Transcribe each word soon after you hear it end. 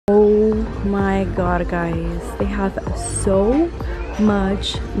my god, guys, they have so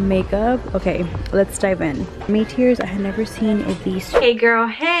much makeup. Okay, let's dive in. May tears, I had never seen these. Hey girl,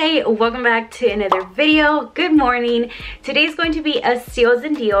 hey, welcome back to another video. Good morning. Today's going to be a steals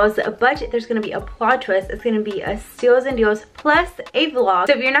and deals, but there's going to be a plot twist. It's going to be a steals and deals plus a vlog.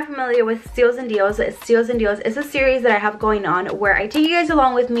 So if you're not familiar with steals and deals is a series that I have going on where I take you guys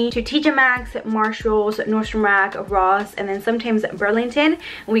along with me to TJ Maxx, Marshalls, Nordstrom Rack, Ross, and then sometimes Burlington,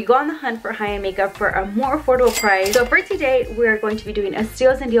 and we go on the hunt for high-end makeup for a more affordable price. So for today, we are going to be doing a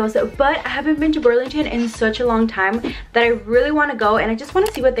steals and deals, but I haven't been to Burlington in such a long time that I really want to go, and I just want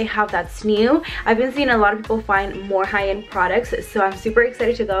to see what they have that's new. I've been seeing a lot of people find more high-end products, so I'm super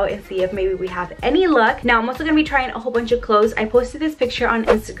excited to go and see if maybe we have any luck. Now I'm also going to be trying a whole bunch of clothes. I posted this picture on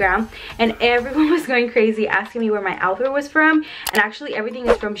Instagram and everyone was going crazy asking me where my outfit was from, and actually everything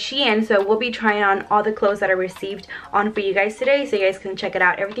is from Shein, so we'll be trying on all the clothes that I received on for you guys today, so you guys can check it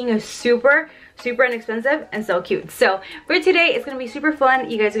out. Everything is super inexpensive and so cute. So for today, it's gonna be super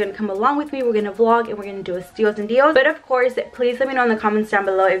fun. You guys are gonna come along with me. We're gonna vlog and we're gonna do a steals and deals. But of course, please let me know in the comments down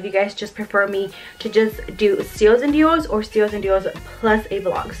below if you guys just prefer me to just do steals and deals or steals and deals plus a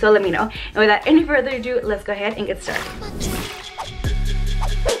vlog. So let me know. And without any further ado, let's go ahead and get started.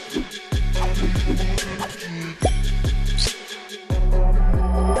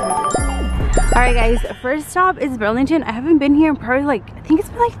 Alright guys, first stop is Burlington. I haven't been here in probably I think it's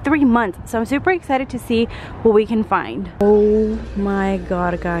been like 3 months, so I'm super excited to see what we can find. Oh my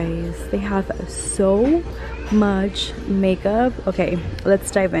god, guys, they have so much makeup. Okay,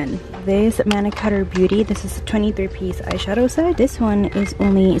 let's dive in. This Makeupbypita, this is a 23-piece eyeshadow set. This one is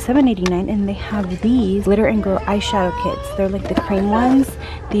only $7.89, and they have these glitter and glow eyeshadow kits. They're like the cream ones.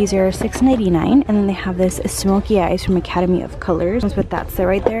 These are $6.99, and then they have this smoky eyes from Academy of Colors. Comes with that set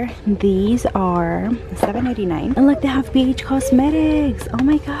right there. These are $7.89, and look, they have BH Cosmetics. Oh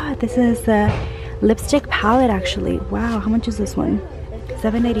my god, this is the lipstick palette actually. Wow, how much is this one?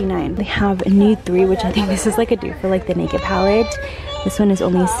 $7.89. They have a Nude 3, which I think this is like a dupe for like the Naked palette. This one is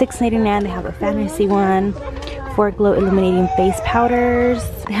only $6.99. They have a fantasy one, 4 glow illuminating face powders.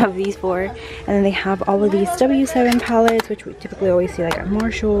 They have these 4, and then they have all of these W7 palettes, which we typically always see like at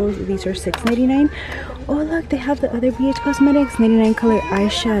Marshalls. These are $6.99. Oh look, they have the other BH Cosmetics 99 color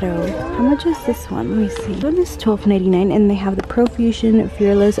eyeshadow. How much is this one? Let me see. This one is $12.99, and they have the Profusion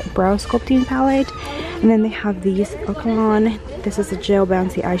Fearless Brow Sculpting palette, and then they have these Alkaline. This is a gel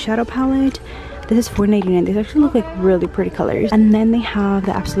bouncy eyeshadow palette. This is $4.99. These actually look like really pretty colors. And then they have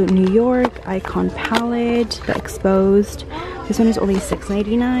the Absolute New York Icon palette, the Exposed. This one is only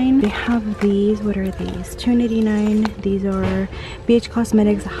 $6.99. They have these, what are these? $2.89. These are BH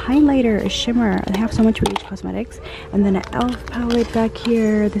Cosmetics highlighter, a shimmer. They have so much BH Cosmetics. And then an e.l.f. palette back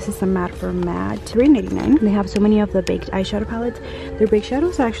here. This is a matte for matte, $3.99. They have so many of the baked eyeshadow palettes. Their baked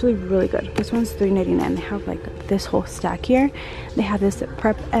shadows are actually really good. This one's $3.99. They have like this whole stack here. They have this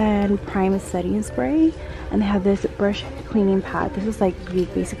Prep and Prime setting spray, and they have this brush cleaning pad. This is like you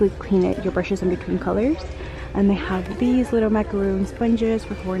basically clean your brushes in between colors. And they have these little macaroon sponges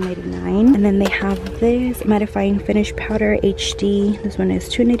for $4.99, and then they have this mattifying finish powder HD. This one is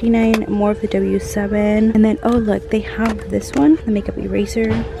 $2.99. More of the W7, and then oh look, they have this one, the makeup eraser,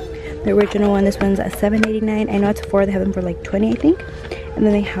 the original one. This one's at $7.89. I know it's 4. They have them for like 20, I think. And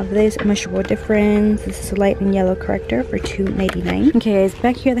then they have this Measurable Difference. This is a light and yellow corrector for $2.99. Okay guys,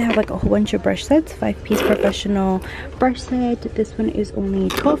 back here they have like a whole bunch of brush sets. 5-piece professional brush set. This one is only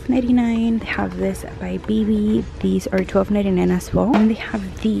 $12.99. They have this by BB. These are $12.99 as well. And they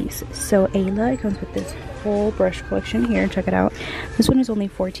have these. So Ayla, it comes with this whole brush collection here. Check it out. This one is only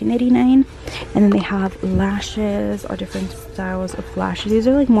 $14.89. And then they have lashes, or different styles of lashes. These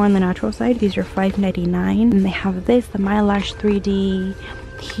are like more on the natural side. These are $5.99. And they have this, the My Lash 3D.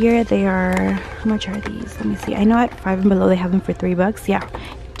 Here they are, how much are these? Let me see. I know at 5 and below they have them for $3. Yeah,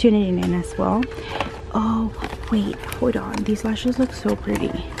 $2.99 as well. Oh wait, hold on, these lashes look so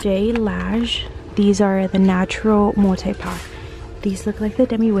pretty. J Lash. These are the natural multi-pack. These look like the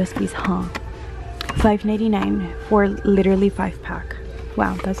Demi Wispies, huh? $5.99 for literally 5-pack.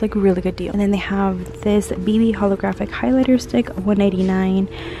 Wow, that's like a really good deal. And then they have this BB holographic highlighter stick, $1.89.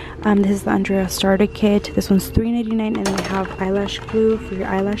 This is the Andrea starter kit. This one's $3.99, and they have eyelash glue for your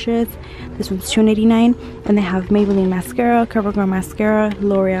eyelashes. This one's $2.99, and they have Maybelline mascara, CoverGirl mascara,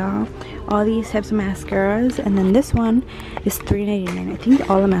 L'Oreal, all these types of mascaras. And then this one is $3.99. I think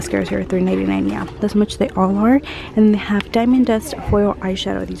all the mascaras here are $3.99. Yeah, that's how much they all are. And then they have Diamond Dust foil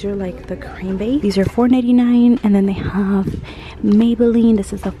eyeshadow. These are like the cream base. These are $4.99, and then they have Maybelline.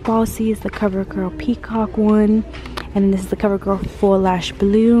 This is the Falsies, the CoverGirl Peacock one. And then this is the CoverGirl Full Lash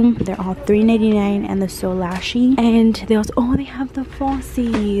Bloom. They're all $3.99 and they're so lashy. And they also, oh, they have the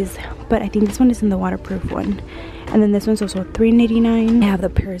Flossies, but I think this one is in the waterproof one. And then this one's also $3.99. They have the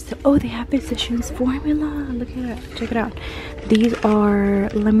Paris, oh, they have Physicians Formula. Look at it, check it out. These are,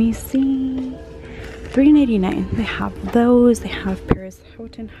 let me see, $3.99. They have those. They have Paris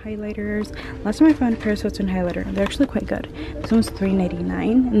Hilton highlighters. Last time I found a Paris Hilton highlighter, they're actually quite good. This one's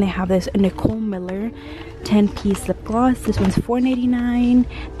 $3.99, and they have this Nicole Miller 10-piece lip gloss. This one's $4.99.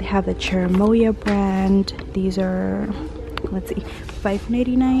 They have the Cherimoya brand. These are, let's see,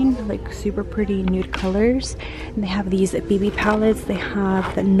 $5.99, like super pretty nude colors. And they have these BB palettes. They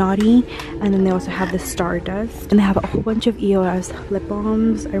have the Naughty, and then they also have the Stardust, and they have a whole bunch of EOS lip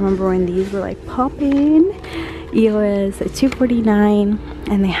balms. I remember when these were like popping. EOS $2.49,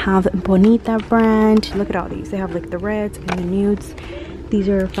 and they have Bonita brand. Look at all these. They have like the reds and the nudes. These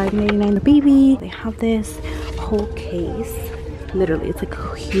are $5.99 the BB. They have this whole case, literally it's like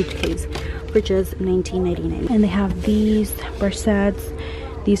a huge case, for just $19.99. And they have these brussettes.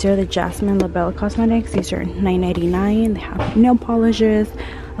 These are the Jasmine Labella Cosmetics. These are $9.99. They have nail polishes,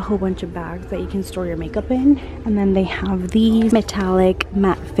 a whole bunch of bags that you can store your makeup in. And then they have these metallic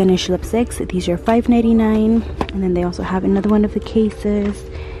matte finish lipsticks. These are $5.99. And then they also have another one of the cases.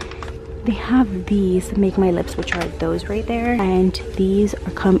 They have these Make My Lips, which are those right there. And these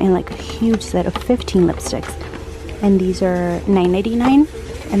are come in like a huge set of 15 lipsticks. And these are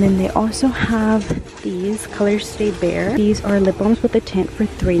 $9.99. And then they also have these Colors Stay Bare. These are lip balms with a tint for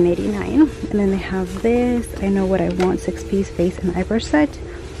 $3.99. And then they have this I Know What I Want 6-piece face and eyebrow set.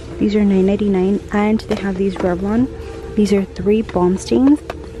 These are $9.99. And they have these Revlon. These are 3 balm stains,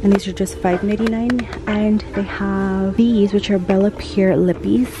 and these are just $5.99. And they have these, which are Bella Pure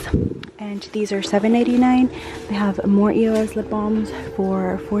Lippies, and these are $7.99. They have more EOS lip balms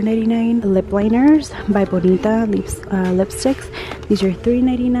for $4.99. Lip liners by Bonita lipsticks. These are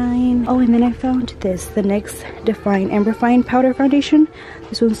 $3.99. Oh, and then I found this, the NYX Define Amber Fine Powder Foundation.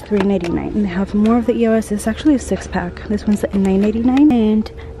 This one's $3.99. And they have more of the EOS. It's actually a 6-pack. This one's $9.99.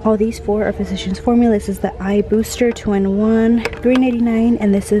 And all these 4 are Physicians Formula. This is the Eye Booster 2-in-1, $3.99.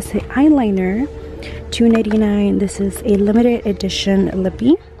 And this is the eyeliner, $2.99. This is a limited edition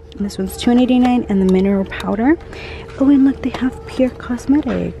lippy. And this one's $2.89, and the mineral powder. Oh, and look, they have Pure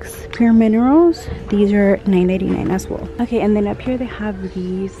Cosmetics, Pure Minerals. These are $9.99 as well. Okay, and then up here they have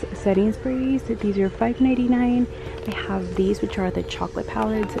these setting sprays. These are $5.99. They have these, which are the chocolate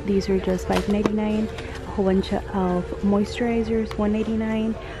palettes. These are just $5.99. A whole bunch of moisturizers,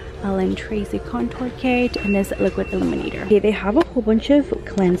 $1.89. Ellen Tracy contour kit, and this liquid illuminator. Okay, they have a whole bunch of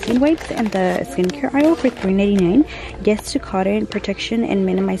cleansing wipes and the skincare aisle for $3.99. Yes to Cotton Protection and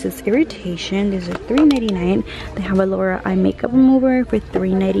Minimizes Irritation. These are $3.99. They have a Laura Eye Makeup Remover for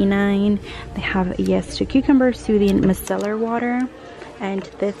 $3.99. They have Yes to Cucumber Soothing Micellar Water. And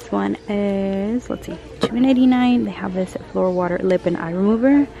this one is, let's see, $2.99. They have this Flora Water Lip and Eye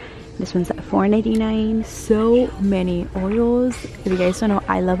Remover. This one's at $4.99. So many oils. If you guys don't know,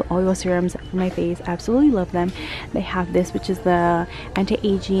 I love oil serums for my face. Absolutely love them. They have this, which is the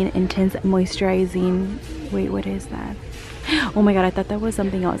anti-aging intense moisturizing. Wait, what is that? Oh my god, I thought that was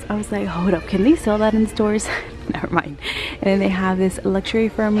something else. I was like, hold up, can they sell that in stores? Never mind. And then they have this luxury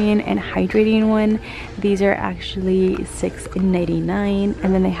firming and hydrating one. These are actually $6.99.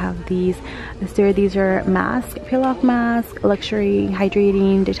 And then they have these are mask, peel off mask, luxury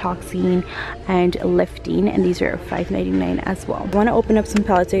hydrating, detoxing, and lifting, and these are $5.99 as well. I want to open up some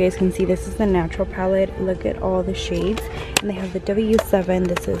palettes so you guys can see. This is the natural palette. Look at all the shades. And they have the W7.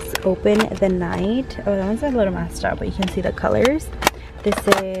 This is Open the Night. Oh, that one's a little messed up, but you can see the colors. This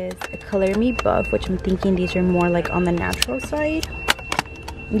is Color Me Buff, which I'm thinking these are more like on the natural side.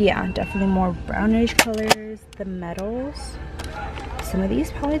 Yeah, definitely more brownish colors. The metals. Some of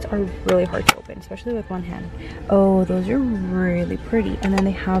these palettes are really hard to open, especially with one hand. Oh, those are really pretty. And then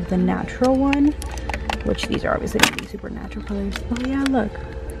they have the natural one, which these are obviously going to be super natural colors. Oh yeah, look.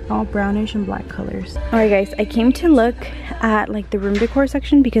 All brownish and black colors. Alright guys, I came to look at like the room decor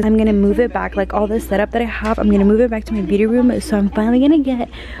section because I'm gonna move it back. Like all this setup that I have, I'm gonna move it back to my beauty room. So I'm finally gonna get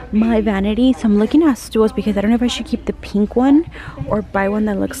my vanity. So I'm looking at stools because I don't know if I should keep the pink one or buy one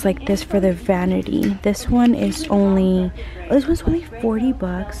that looks like this for the vanity. This one is only, oh, this one's only 40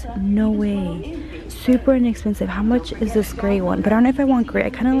 bucks. No way. Super inexpensive. How much is this gray one? But I don't know if I want gray.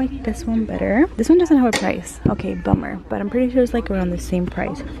 I kind of like this one better. This one doesn't have a price. Okay, bummer. But I'm pretty sure it's like around the same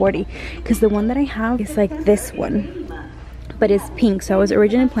price, 40. Because the one that I have is like this one, but it's pink. So I was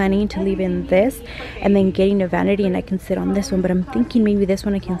originally planning to leave in this and then getting a vanity and I can sit on this one, but I'm thinking maybe this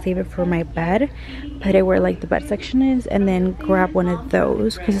one I can save it for my bed, put it where like the bed section is, and then grab one of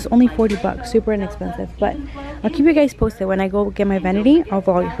those because it's only 40 bucks. Super inexpensive. But I'll keep you guys posted. When I go get my vanity, I'll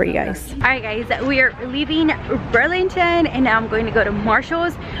vlog it for you guys. Alright guys, we are leaving Burlington and now I'm going to go to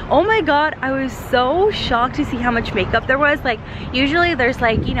Marshall's. Oh my god, I was so shocked to see how much makeup there was. Like usually there's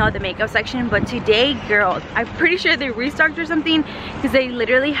like, you know, the makeup section, but today, girl, I'm pretty sure they restocked or something because they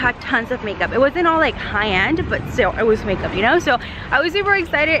literally had tons of makeup. It wasn't all like high-end, but still it was makeup, you know? So I was super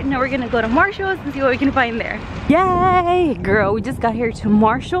excited. Now we're gonna go to Marshall's and see what we can find there. Yay! Girl, we just got here to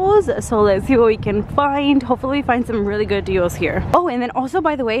Marshall's, so let's see what we can find. Hopefully we find some really good deals here. Oh, and then also,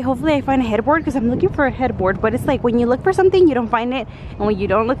 by the way, hopefully I find a headboard because I'm looking for a headboard, but it's like when you look for something you don't find it, and when you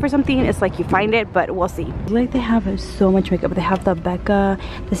don't look for something it's like you find it, but we'll see. Like they have so much makeup. They have the Becca,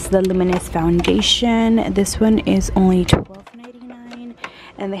 this is the Luminous foundation. This one is only $12.99,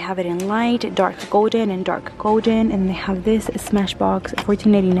 and they have it in light, dark golden, and dark golden. And they have this Smashbox,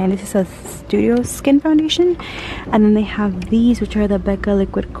 $14.99. this is a studio skin foundation. And then they have these, which are the Becca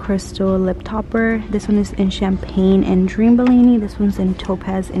liquid crystal lip topper. This one is in champagne and dream bellini. This one's in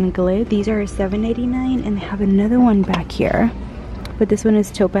topaz and glitz. These are $7.99, and they have another one back here, but this one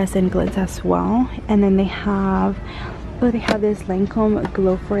is topaz and glitz as well. And then they have, oh, they have this Lancome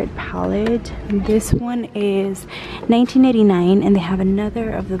Glow For It palette. This one is $19.89, and they have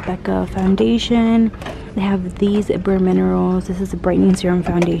another of the Becca foundation. They have these Bare Minerals. This is a brightening serum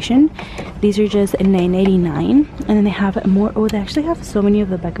foundation. These are just $9.89, and then they have more. Oh, they actually have so many of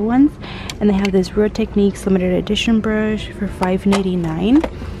the Becca ones. And they have this Real Techniques limited edition brush for $5.89.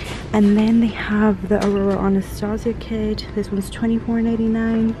 And then they have the Aurora Anastasia kit. This one's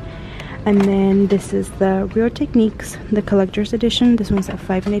 $24.99. And then this is the Real Techniques, the collector's edition. This one's at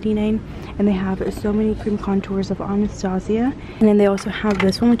 $5.99, and they have so many cream contours of Anastasia. And then they also have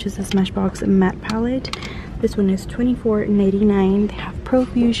this one, which is the Smashbox matte palette. This one is $24.89. They have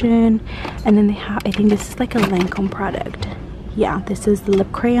Profusion, and then they have, I think this is like a Lancome product. Yeah, this is the lip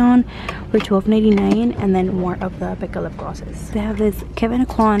crayon for $12.99, and then more of the Becca lip glosses. They have this Kevyn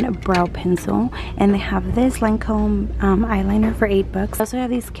Aucoin brow pencil, and they have this Lancome eyeliner for $8. They also have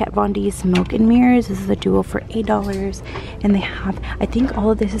these Kat Von D smoke and mirrors. This is a duo for $8, and they have, I think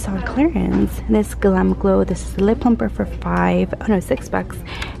all of this is on clearance. This Glam Glow, this is the lip plumper for $6,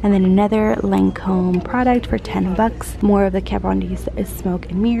 and then another Lancome product for $10. More of the Kat Von D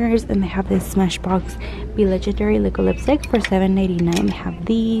smoke and mirrors, and they have this Smashbox Be Legendary liquid lipstick for $7.89. They have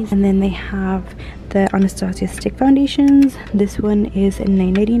these, and then they have the Anastasia stick foundations. This one is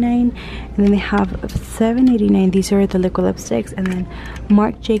 $9.89, and then they have $7.89. These are the liquid lipsticks. And then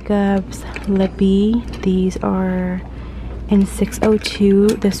Marc Jacobs Lippy, these are in 602.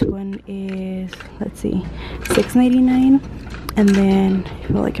 This one is, let's see, $6.89, and then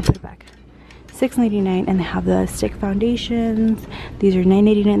well, I can put it back, $6.99. And they have the stick foundations. These are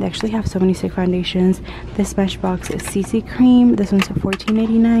 $9.89. They actually have so many stick foundations. The Smashbox is CC Cream. This one's for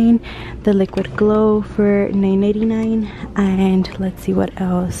 $14.89. The Liquid Glow for $9.89. And let's see what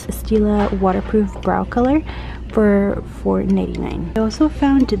else. Stila Waterproof Brow Color for $4.89. I also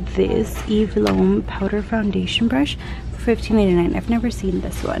found this Eve Lome Powder Foundation Brush for $15.89. I've never seen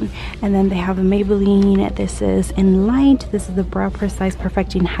this one. And then they have a Maybelline. This is in light. This is the Brow Precise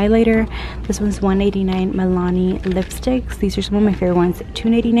Perfecting Highlighter. This one's $1.89. Milani lipsticks. These are some of my favorite ones.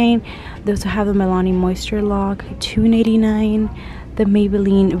 $2.89. They also have the Milani Moisture Lock. $2.89. The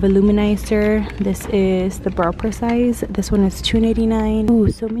Maybelline Voluminizer. This is the Brow Precise. This one is $2.89.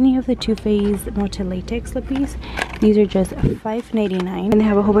 Ooh, so many of the Too Faced Multi Latex lippies. These are just $5.89. And they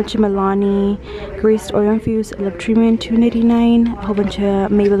have a whole bunch of Milani Greased Oil Infused Lip Treatment, $2.89. A whole bunch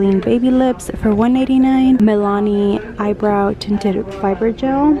of Maybelline Baby Lips for $1.89. Milani Eyebrow Tinted Fiber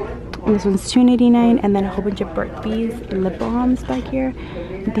Gel. And this one's $2.89. And then a whole bunch of Burt's Bees lip balms back here.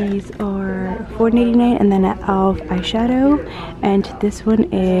 These are $4.89. And then an e.l.f. eyeshadow, and this one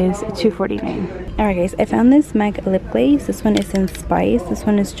is $2.49. Alright guys, I found this MAC lip glaze. This one is in Spice. This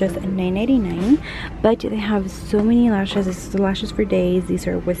one is just $9.89. But they have so many lashes. This is the Lashes for Days. These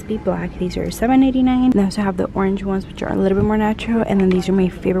are Wispy Black. These are $7.89. They also have the orange ones, which are a little bit more natural. And then these are my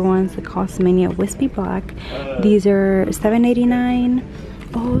favorite ones, the Cosmania Wispy Black. These are $7.89.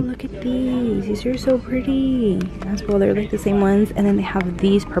 Oh, look at these. These are so pretty as well. They're like the same ones. And then they have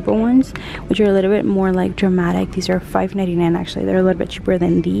these purple ones, which are a little bit more like dramatic. These are $5.99 actually. They're a little bit cheaper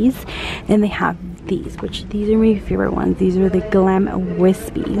than these. And they have these, which these are my favorite ones. These are the Glam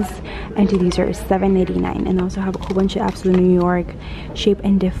Wispies, and these are $7.89. And they also have a whole bunch of Absolute New York Shape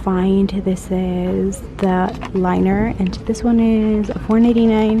and Defined. This is the liner, and this one is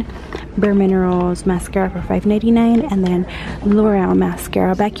 $4.89. Bare Minerals mascara for $5.99, and then L'Oreal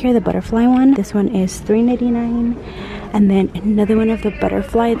mascara back here, the butterfly one. This one is $3.99. And then another one of the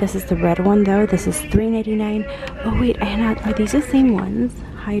butterfly. This is the red one though. This is $3.99. Oh wait, are these the same ones?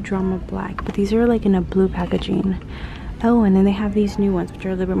 High Drama Black, but these are like in a blue packaging. Oh, and then they have these new ones which are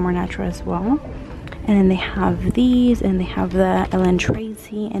a little bit more natural as well. And then they have these, and they have the Ellen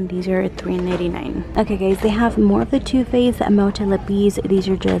Tracy, and these are $3.99. Okay guys, they have more of the Too Faced Melted Lippies. These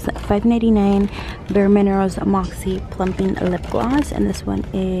are just $5.99. Bare Minerals Moxie Plumping Lip Gloss, and this one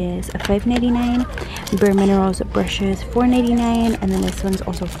is $5.99. Bare Minerals Brushes $4.99, and then this one's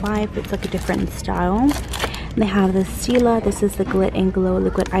also $5. It's like a different style. They have the Stila. This is the Glit and Glow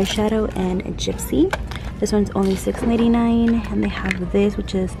Liquid Eyeshadow, and Gypsy. This one's only $6.99, and they have this,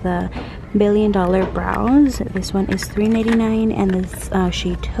 which is the $1 Billion Brows. This one is $3.99, and this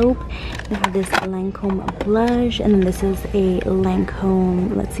shade Taupe. They have this Lancome blush, and then this is a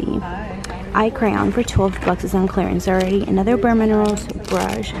Lancome, let's see, eye crayon for $12. It's on clearance already. Another Bare Minerals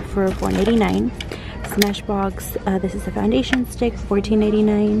brush for $4.89. Smashbox, this is a foundation stick,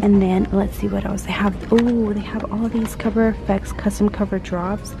 $14.89. And then let's see what else they have. Oh, they have all these Cover FX custom cover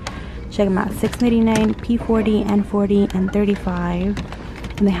drops. Check them out. $6.99, P40 and 40 and 35.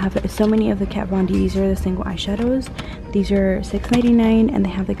 And they have so many of the Kat Von D. These are the single eyeshadows. These are $6.99, and they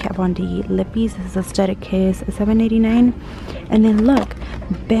have the Kat Von D lippies. This is Aesthetic Kiss, $7.99. And then look,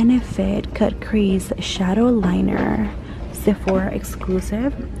 Benefit Cut Crease Shadow Liner, Sephora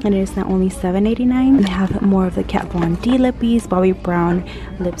exclusive, and it is now only $7.89. They have more of the Kat Von D lippies, Bobbi Brown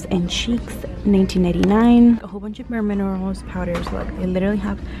Lips and Cheeks, $19.99. A whole bunch of Bare Minerals powders. Look, they literally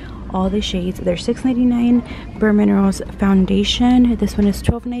have all the shades. They're $6.99. Bare Minerals foundation, this one is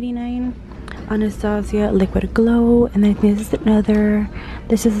 $12.99. Anastasia Liquid Glow, and then this is another,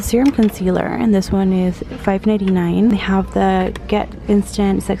 this is a serum concealer, and this one is $5.99. They have the Get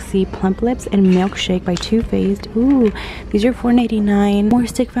Instant Sexy Plump Lips and Milkshake by Too Faced. Ooh, these are $4.99. More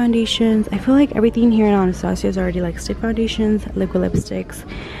stick foundations. I feel like everything here in Anastasia is already like stick foundations, liquid lipsticks,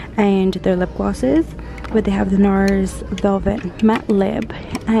 and their lip glosses. But they have the NARS Velvet Matte Lip,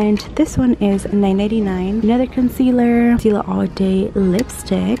 and this one is $9.99. Another concealer, Concealer All Day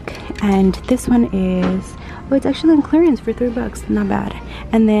Lipstick, and this one is, oh, it's actually on clearance for $3, not bad.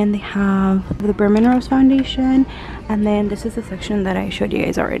 And then they have the Bare Minerals foundation, and then this is the section that I showed you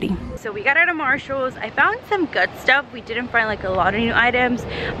guys already. So we got out of Marshall's. I found some good stuff. We didn't find like a lot of new items,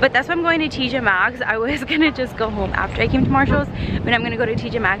 but that's why I'm going to TJ Maxx. I was gonna just go home after I came to Marshall's, but I'm gonna go to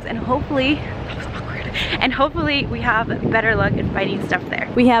TJ Maxx, and hopefully, we have better luck in finding stuff there.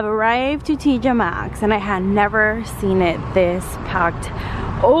 We have arrived to TJ Maxx, and I had never seen it this packed.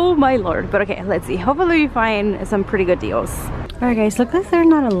 Oh my lord. But okay, let's see. Hopefully we find some pretty good deals. Alright guys, looks like there's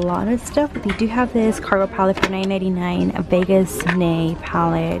not a lot of stuff, but they do have this cargo palette for $9.99, a Vegas Nay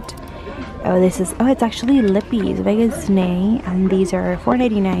palette. Oh, this is, oh, it's actually lippies, Vegas Nay, and these are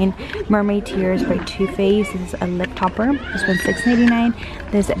 $4.99. Mermaid Tears by Too Faced. This is a lip topper. This one's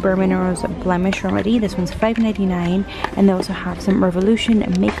 $6.99. There's Bare Minerals Blemish Remedy. This one's $5.99. And they also have some Revolution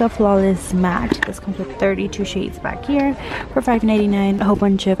Makeup Flawless Matte. This comes with 32 shades back here for $5.99. A whole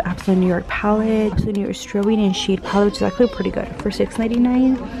bunch of Absolute New York palette, Absolute New York Strobing and Shade palette, which is actually pretty good for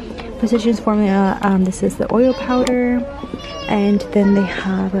 $6.99. Physicians Formula, this is the oil powder. And then they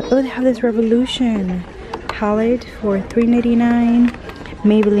have, oh, they have this Revolution palette for $3.99.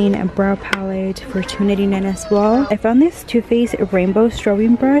 Maybelline brow palette for $2.99 as well. I found this Too Faced rainbow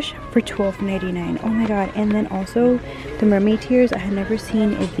strobing brush for $12.99. Oh my god. And then also the Mermaid Tears. I had never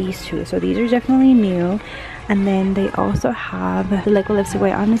seen these two, so these are definitely new. And then they also have the liquid lipstick by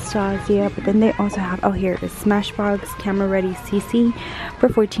Anastasia, but then they also have, oh, here is Smashbox Camera Ready CC for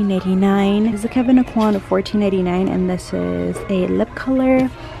 $14.99. This is a Kevyn Aucoin of $14.99, and this is a lip color.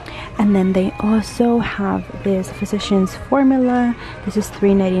 And then they also have this Physicians Formula. This is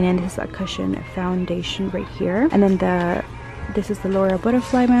 $3.99. This is a cushion foundation right here. And then this is the L'Oreal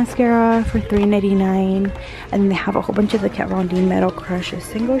Butterfly Mascara for $3.99. And they have a whole bunch of the Kat Von D Metal Crush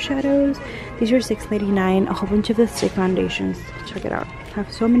single shadows. These are $6.99. A whole bunch of the stick foundations. Check it out. I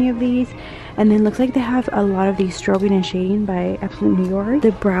have so many of these. And then looks like they have a lot of these strobing and shading by Absolute New York.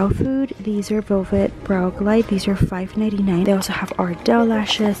 The Brow Food, these are Velvet Brow Glide. These are $5.99. They also have Ardell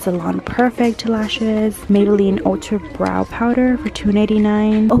lashes, Salon Perfect lashes, Maybelline Ultra Brow Powder for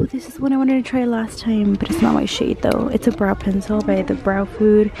 $2.99. Oh, this is one I wanted to try last time, but it's not my shade though. It's a brow pencil by the Brow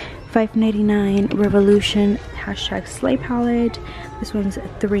Food, $5.99. Revolution hashtag Slay palette. This one's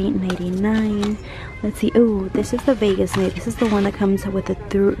 $3.99. Let's see. Oh, this is the Vegas Nay. This is the one that comes with a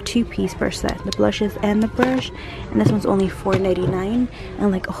two-piece brush set, the blushes and the brush. And this one's only $4.99.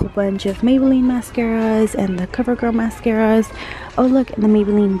 And like a whole bunch of Maybelline mascaras and the CoverGirl mascaras. Oh look, and the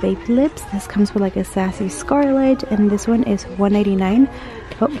Maybelline Babe Lips. This comes with like a Sassy Scarlet, and this one is $1.99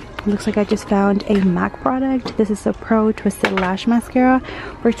 Oh, looks like I just found a MAC product. This is a Pro Twisted Lash Mascara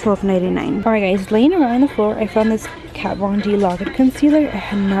for $12.99. Alright guys, laying around on the floor, I found this Kat Von D Lock-It Concealer. I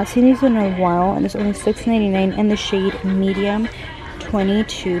had not seen these in a while, and it's only $6.99 in the shade Medium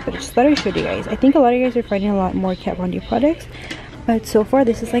 22. But I just thought I showed you guys. I think a lot of you guys are finding a lot more Kat Von D products, but so far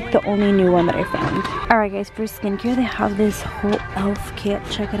this is like the only new one that I found. Alright guys, for skincare they have this whole e.l.f. kit.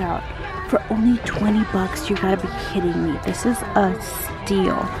 Check it out. For only 20 bucks, you gotta be kidding me. This is a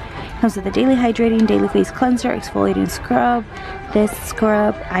steal. Comes with a daily hydrating, daily face cleanser, exfoliating scrub, this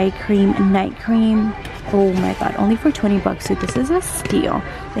scrub, eye cream, night cream. Oh my god, only for 20 bucks, so this is a steal.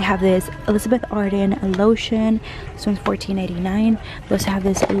 They have this Elizabeth Arden lotion. This one's $14.99. They also have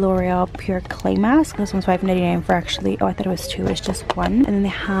this L'Oreal Pure Clay Mask. This one's $5.99 for actually, oh I thought it was two, it's just one. And then they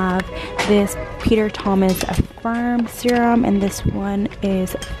have this Peter Thomas Firm Serum, and this one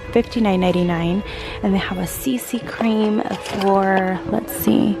is $59.99. And they have a CC cream for, let's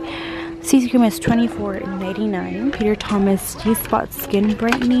see, CC cream is $24.99. Peter Thomas G-Spot Skin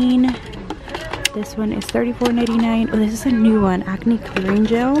Brightening. This one is $34.99. Oh, this is a new one, Acne Clearing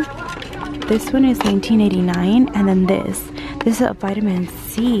Gel. This one is $19.89. And then this is a vitamin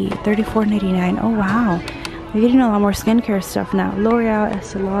C, $34.99. Oh wow, we're getting a lot more skincare stuff now. L'Oreal,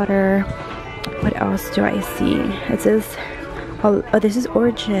 Estee Lauder. What else do I see? It says, oh this is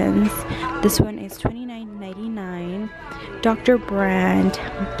Origins. This one is $29.99. Dr. Brandt,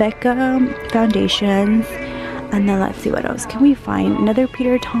 Becca Foundations. And then let's see what else can we find. Another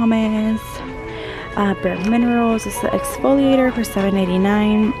Peter Thomas. Bare Minerals. This is the exfoliator for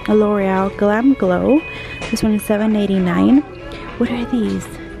 $7.89. L'Oreal Glam Glow. This one is $7.89. What are these?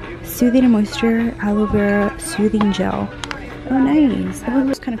 Soothing and Moisture Aloe Vera Soothing Gel. Oh nice. That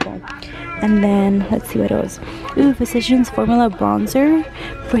looks kind of cool. And then let's see what else. Ooh, Physicians Formula Bronzer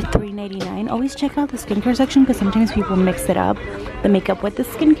for $3.99. Always check out the skincare section because sometimes people mix it up, the makeup with the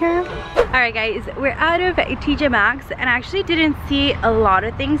skincare. Alright guys, we're out of TJ Maxx, and I actually didn't see a lot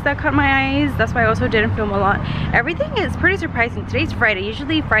of things that caught my eyes. That's why I also didn't film a lot. Everything is pretty surprising. Today's Friday.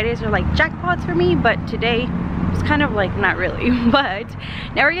 Usually Fridays are like jackpots for me, but today it's kind of like not really. But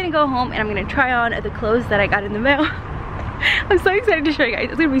now we're gonna go home and I'm gonna try on the clothes that I got in the mail. I'm so excited to show you guys.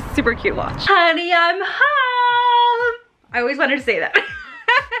 It's gonna be super cute. Watch. Honey, I'm home. I always wanted to say that.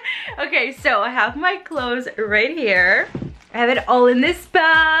 Okay, so I have my clothes right here. I have it all in this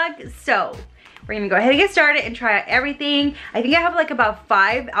bag. So we're gonna go ahead and get started and try out everything. I think I have like about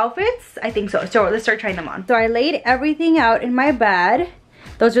 5 outfits. I think so. So let's start trying them on. So I laid everything out in my bed.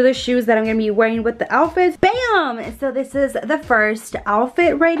 Those are the shoes that I'm gonna be wearing with the outfits. Bam! So this is the first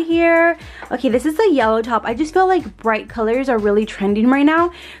outfit right here. Okay, this is a yellow top. I just feel like bright colors are really trending right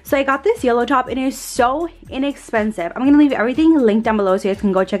now. So I got this yellow top and it is so inexpensive. I'm gonna leave everything linked down below so you guys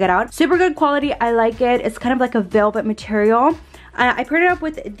can go check it out. Super good quality, I like it. It's kind of like a velvet material. I paired it up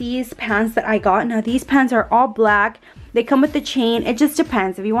with these pants that I got. Now these pants are all black. They come with the chain. It just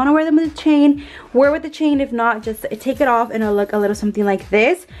depends. If you want to wear them with the chain, wear with the chain. If not, just take it off and it'll look a little something like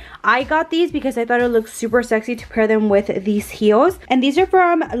this. I got these because I thought it looked super sexy to pair them with these heels. And these are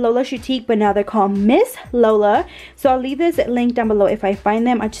from Lola Choutique, but now they're called Miss Lola. So I'll leave this link down below if I find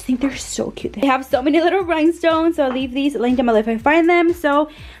them. I just think they're so cute. They have so many little rhinestones, so I'll leave these linked down below if I find them. So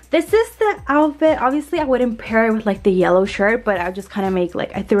this is the outfit. Obviously I wouldn't pair it with like the yellow shirt, but I'll just kind of make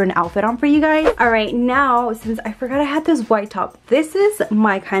like, I threw an outfit on for you guys. All right, now since I forgot I had this white top, this is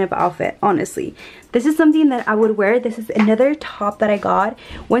my kind of outfit, honestly. This is something that I would wear. This is another top that I got.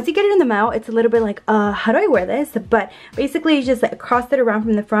 Once you get it in the mail, it's a little bit like, how do I wear this? But basically you just like cross it around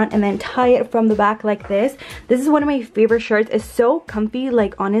from the front and then tie it from the back like this. This is one of my favorite shirts. It's so comfy,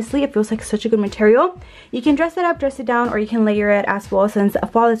 like honestly, it feels like such a good material. You can dress it up, dress it down, or you can layer it as well since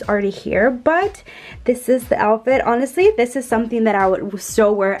fall is already here. But this is the outfit. Honestly, this is something that I would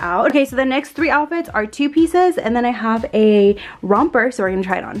so wear out. Okay, so the next 3 outfits are 2 pieces, and then I have a romper, so we're gonna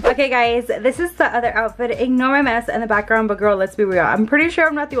try it on. Okay guys, this is the other outfit. Ignore my mess in the background, but girl, let's be real. I'm pretty sure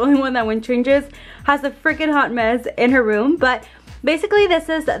I'm not the only one that when changes has a freaking hot mess in her room. But basically this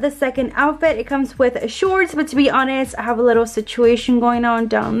is the second outfit. It comes with shorts, but to be honest, I have a little situation going on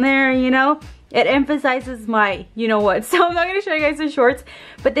down there, you know. It emphasizes my you know what, so I'm not going to show you guys the shorts,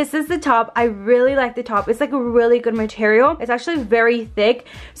 but this is the top. I really like the top. It's like a really good material. It's actually very thick.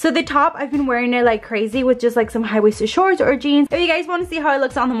 So the top, I've been wearing it like crazy with just like some high-waisted shorts or jeans. If you guys want to see how it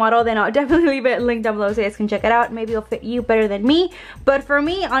looks on the model, then I'll definitely leave it linked down below so you guys can check it out. Maybe it'll fit you better than me, but for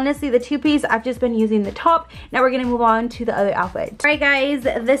me, honestly, the 2-piece, I've just been using the top. Now we're going to move on to the other outfit. Alright guys,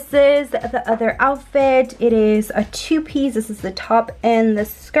 this is the other outfit. It is a 2-piece. This is the top and the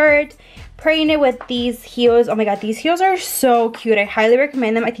skirt. Pairing it with these heels. Oh my god, these heels are so cute. I highly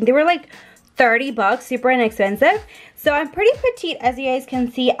recommend them. I think they were like 30 bucks, super inexpensive. So I'm pretty petite, as you guys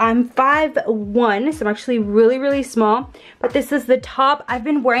can see. I'm 5'1", so I'm actually really small. But this is the top. I've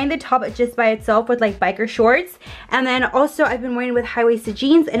been wearing the top just by itself with like biker shorts. And then also I've been wearing it with high-waisted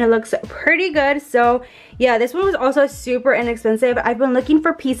jeans and it looks pretty good. So yeah, this one was also super inexpensive. I've been looking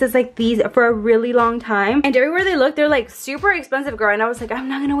for pieces like these for a really long time. And everywhere they look, they're like super expensive, girl. And I was like, I'm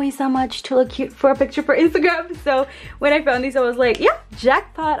not gonna waste that much to look cute for a picture for Instagram. So when I found these, I was like, yeah,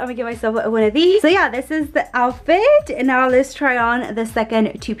 jackpot. I'm gonna get myself one of these. So yeah, this is the outfit. And now let's try on the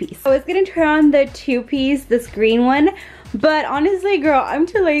second two-piece. I was gonna try on the two-piece, this green one. But honestly, girl, I'm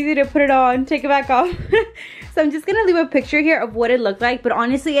too lazy to put it on, take it back off. So I'm just gonna leave a picture here of what it looked like. But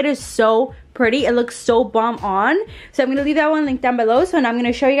honestly, it is so pretty. It looks so bomb on. So I'm gonna leave that one linked down below. So now I'm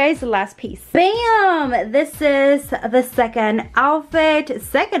gonna show you guys the last piece. Bam! This is the second outfit.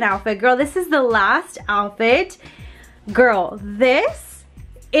 Second outfit, girl. This is the last outfit. Girl, this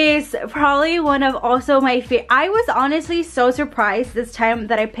is probably one of also my favorite. I was honestly so surprised this time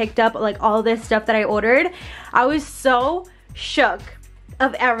that I picked up like all this stuff that I ordered. I was so shook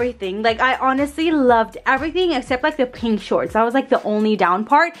of everything. Like, I honestly loved everything except like the pink shorts. That was like the only down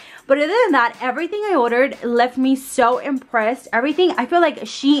part. But other than that, everything I ordered left me so impressed. Everything, I feel like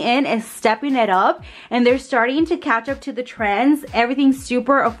Shein is stepping it up and they're starting to catch up to the trends. Everything's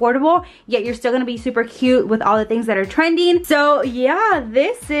super affordable, yet you're still gonna be super cute with all the things that are trending. So yeah,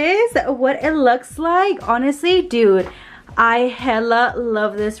 this is what it looks like. Honestly, dude, I hella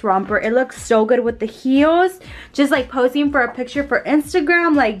love this romper. It looks so good with the heels. Just like posing for a picture for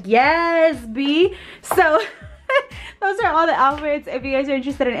Instagram. Like, yes, B. So those are all the outfits. If you guys are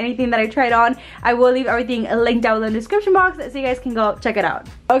interested in anything that I tried on, I will leave everything linked down in the description box so you guys can go check it out.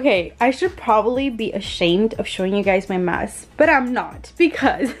 Okay, I should probably be ashamed of showing you guys my mess, but I'm not,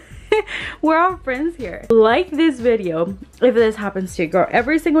 because we're all friends here. Like this video if this happens to you, girl.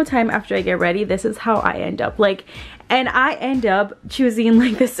 Every single time after I get ready, this is how I end up. Like, and I end up choosing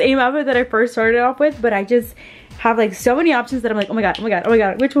like the same outfit that I first started off with, but I just have like so many options that I'm like, oh my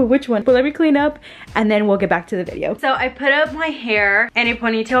god, which one? But let me clean up and then we'll get back to the video. So I put up my hair in a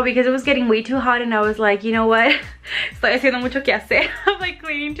ponytail because it was getting way too hot and I was like, you know what? Estoy haciendo mucho que hacer. I'm like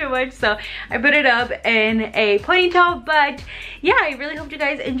cleaning too much, so I put it up in a ponytail. But yeah, I really hope you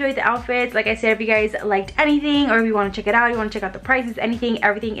guys enjoyed the outfits. Like I said, if you guys liked anything or if you want to check it out, you want to check out the prices, anything,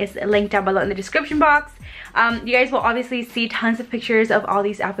 everything is linked down below in the description box. You guys will obviously see tons of pictures of all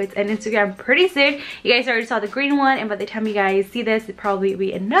these outfits on Instagram pretty soon. You guys already saw the green one, and by the time you guys see this, it probably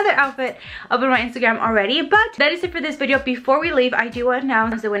be another outfit up on my Instagram already. But that is it for this video. Before we leave, I do want to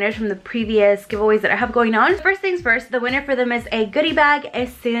announce the winners from the previous giveaways that I have going on. First things first, the winner for them is a goodie bag, a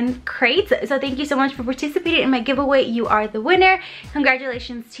Sin Crate. So thank you so much for participating in my giveaway. You are the winner.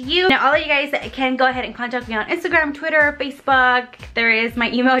 Congratulations to you. Now all of you guys can go ahead and contact me on Instagram, Twitter, Facebook. There is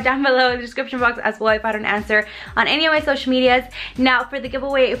my email down below in the description box as well if I don't answer on any of my social medias. Now for the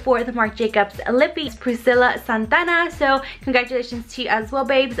giveaway for the Marc Jacobs lippy, Priscilla Santana. So congratulations to you as well,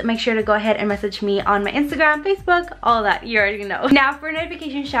 babes. Make sure to go ahead and message me on my Instagram, Facebook, all that, you already know. Now for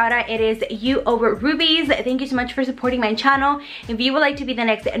notification shout out, it is You Over Rubies. Thank you so much for supporting my channel. If you would like to be the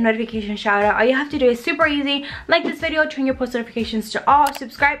next notification shout out, all you have to do is super easy. Like this video, turn your post notifications to all,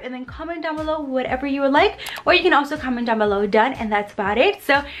 subscribe, and then comment down below whatever you would like. Or you can also comment down below done, and that's about it.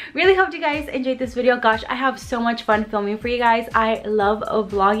 So really hope you guys enjoyed this video. Gosh, I have so much fun filming for you guys. I love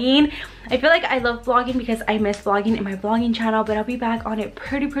vlogging. I feel like I love vlogging because I miss vlogging in my vlogging channel, but I'll be back on it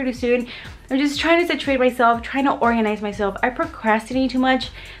pretty soon. I'm just trying to situate myself, trying to organize myself. I procrastinate too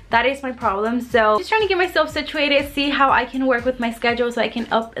much. That is my problem. So just trying to get myself situated, see how I can work with my schedule so I can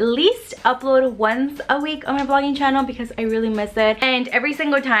at least upload once a week on my vlogging channel because I really miss it. And every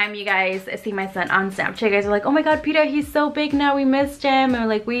single time you guys see my son on Snapchat, you guys are like, oh my god, Pita, he's so big now, we missed him. And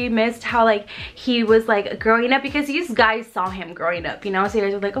like, we missed how like he was like growing up, because you guys saw him growing up, you know? So you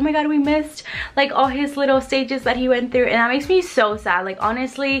guys are like, oh my god, we missed like all his little stages that he went through, and that makes me so sad. Like,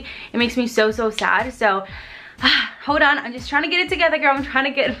 honestly, it makes me so sad. So hold on, I'm just trying to get it together, girl. I'm trying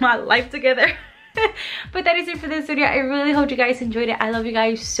to get my life together. But that is it for this video. I really hope you guys enjoyed it. I love you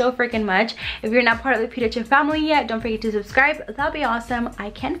guys so freaking much. If you're not part of the Pita family yet, don't forget to subscribe. That'll be awesome.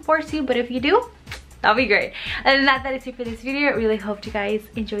 I can't force you, but if you do, that'll be great. Other than that, that is it for this video. I really hope you guys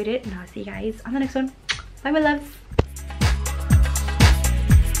enjoyed it, and I'll see you guys on the next one. Bye, my loves.